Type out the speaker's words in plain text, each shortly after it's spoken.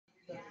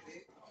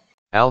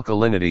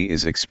Alkalinity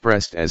is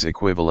expressed as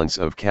equivalence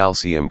of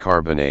calcium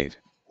carbonate.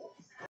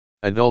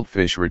 Adult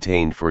fish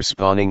retained for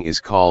spawning is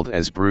called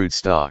as brood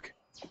stock.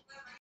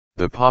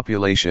 The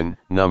population,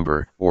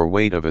 number, or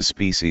weight of a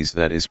species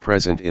that is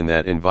present in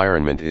that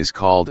environment is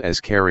called as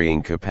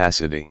carrying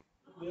capacity.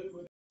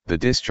 The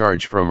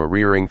discharge from a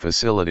rearing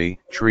facility,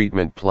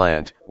 treatment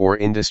plant, or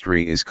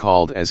industry is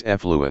called as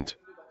effluent.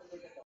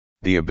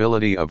 The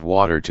ability of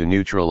water to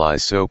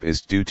neutralize soap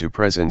is due to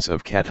presence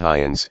of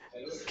cations,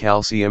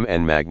 calcium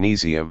and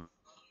magnesium.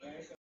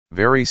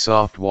 Very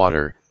soft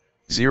water,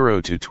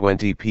 0 to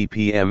 20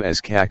 ppm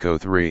as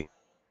CaCO3.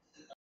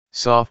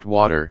 Soft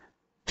water,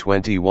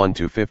 21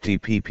 to 50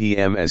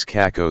 ppm as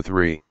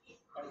CaCO3.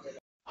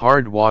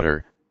 Hard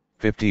water,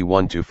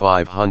 51 to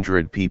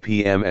 500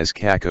 ppm as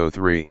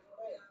CaCO3.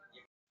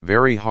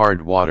 Very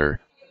hard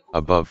water,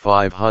 above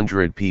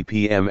 500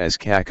 ppm as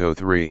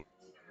CaCO3.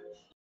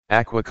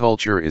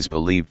 Aquaculture is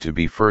believed to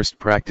be first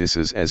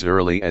practices as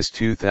early as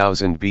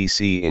 2000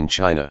 BC in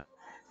China.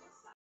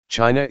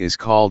 China is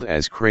called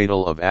as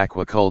cradle of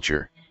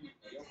aquaculture.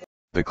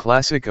 The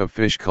Classic of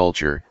Fish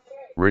Culture,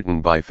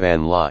 written by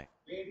Fan Lai.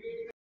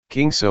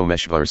 King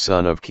Someshvar,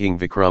 son of King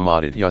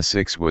Vikramaditya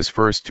VI, was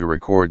first to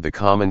record the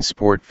common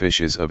sport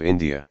fishes of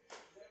India.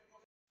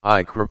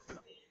 ICAR-JRF,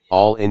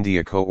 All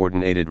India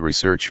Coordinated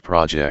Research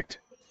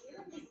Project.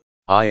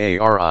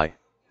 IARI,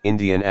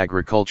 Indian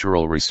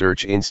Agricultural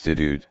Research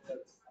Institute.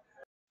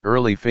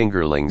 Early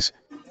fingerlings,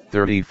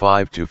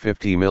 35 to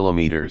 50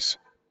 millimeters.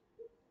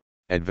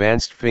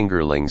 Advanced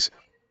fingerlings,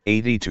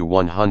 80 to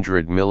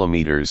 100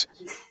 millimeters,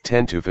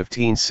 10 to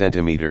 15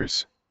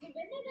 centimeters.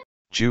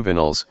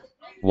 Juveniles,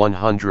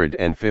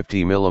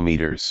 150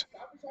 millimeters.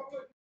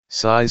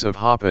 Size of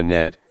hopper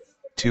net,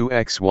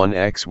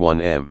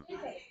 2x1x1m.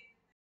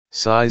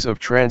 Size of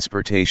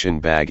transportation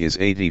bag is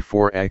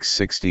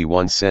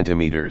 84x61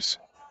 centimeters.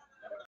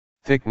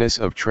 Thickness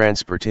of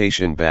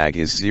transportation bag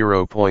is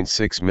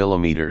 0.6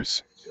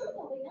 millimeters.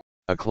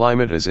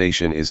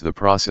 Acclimatization is the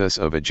process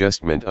of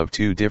adjustment of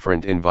two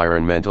different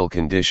environmental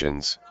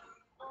conditions.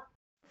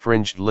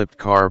 Fringed-lipped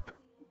carp,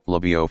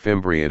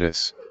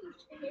 Labiofimbriatus.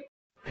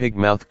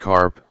 Pigmouth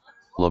carp,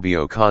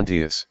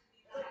 Labiocontius.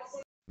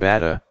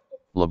 Bata,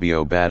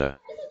 Labiobata.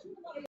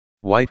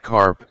 White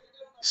carp,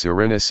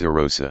 Syrinus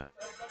serosa.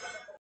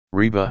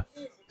 Reba,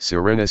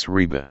 Syrinus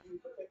reba.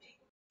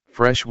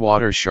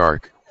 Freshwater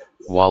shark,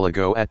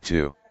 Wallago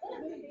attu.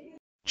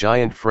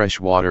 Giant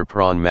freshwater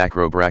prawn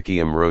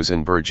Macrobrachium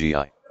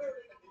rosenbergii.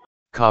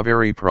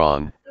 Kaveri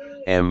prawn,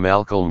 M.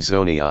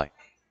 malcolmsonii.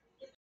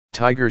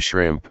 Tiger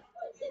shrimp,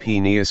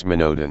 Peneus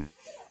minodon.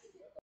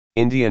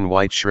 Indian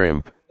white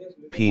shrimp,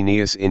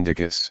 Peneus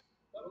indicus.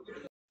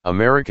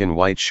 American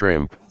white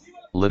shrimp,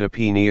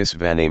 Litopeneus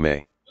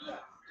vaname.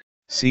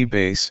 Sea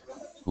bass,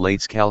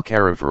 Lates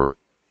calcarifer.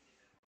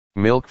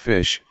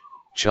 Milkfish,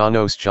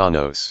 Chanos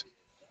chanos.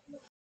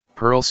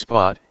 Pearl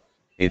spot,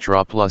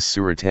 Atroplus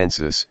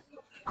suratensis,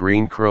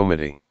 green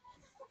chromity.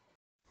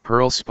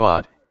 Pearl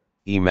spot,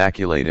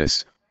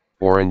 Immaculatus,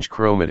 orange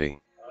chromity.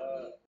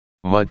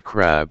 Mud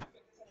crab,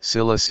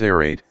 Scylla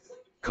serrate,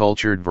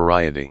 cultured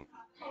variety.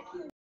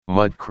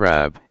 Mud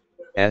crab,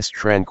 S.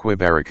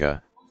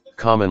 tranquibarica,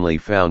 commonly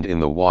found in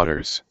the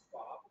waters.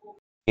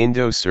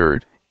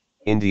 Indocert,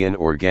 Indian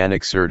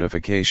Organic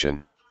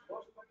Certification.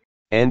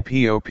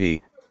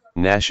 NPOP,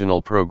 National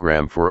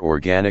Program for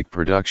Organic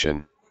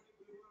Production.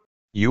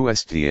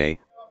 USDA,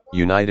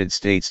 United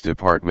States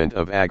Department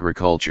of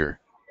Agriculture.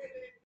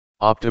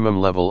 Optimum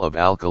level of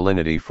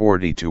alkalinity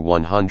 40 to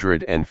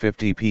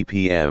 150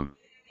 ppm.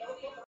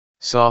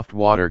 Soft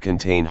water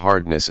contain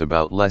hardness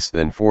about less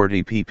than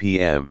 40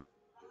 ppm.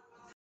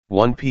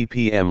 1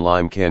 ppm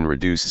lime can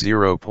reduce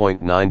 0.9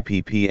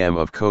 ppm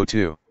of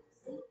CO2.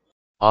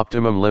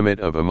 Optimum limit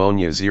of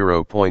ammonia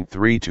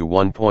 0.3 to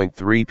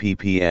 1.3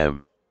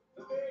 ppm.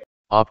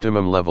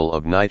 Optimum level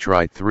of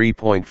nitrite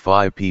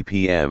 3.5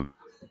 ppm.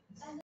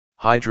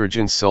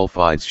 Hydrogen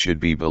sulfides should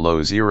be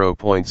below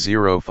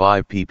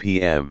 0.05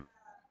 ppm.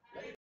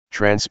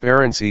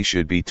 Transparency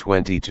should be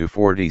 20 to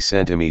 40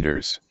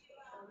 centimeters.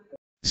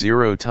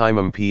 Zero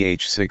timum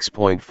pH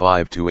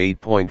 6.5 to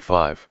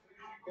 8.5.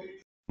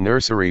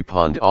 Nursery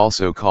pond,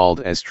 also called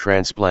as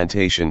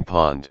transplantation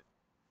pond.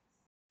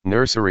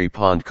 Nursery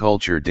pond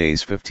culture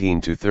days 15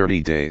 to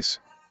 30 days.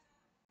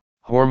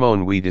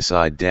 Hormone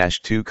weedicide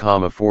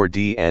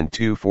 2,4-D and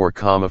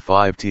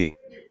 2,4,5-T.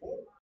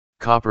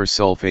 Copper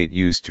sulfate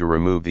used to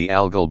remove the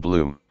algal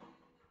bloom.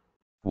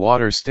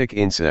 Water stick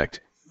insect,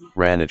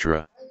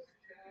 Ranitra.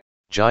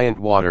 Giant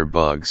water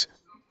bugs,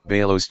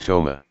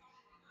 Balostoma.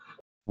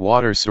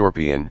 Water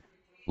scorpion,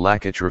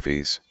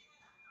 Lacatrophes.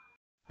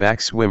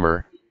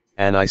 Backswimmer,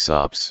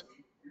 Anisops.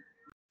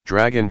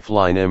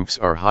 Dragonfly nymphs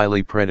are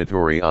highly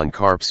predatory on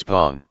carp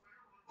spawn.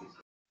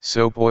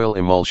 Soap oil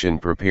emulsion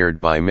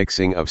prepared by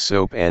mixing of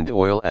soap and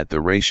oil at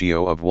the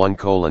ratio of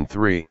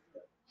 1:3.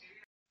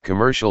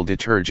 Commercial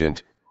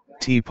detergent,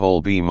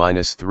 T-Pol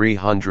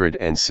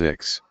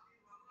B-306.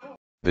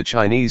 The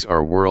Chinese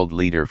are world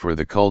leader for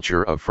the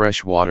culture of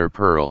freshwater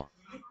pearl.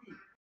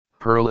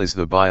 Pearl is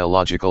the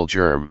biological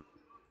germ.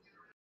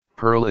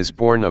 Pearl is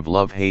born of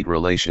love-hate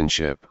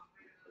relationship.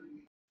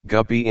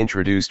 Guppy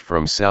introduced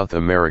from South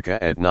America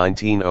at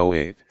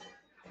 1908.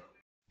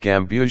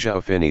 Gambusia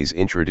affinis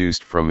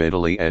introduced from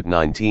Italy at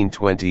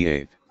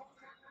 1928.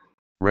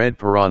 Red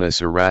Piranha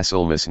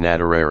Serrasalmus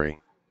naterari.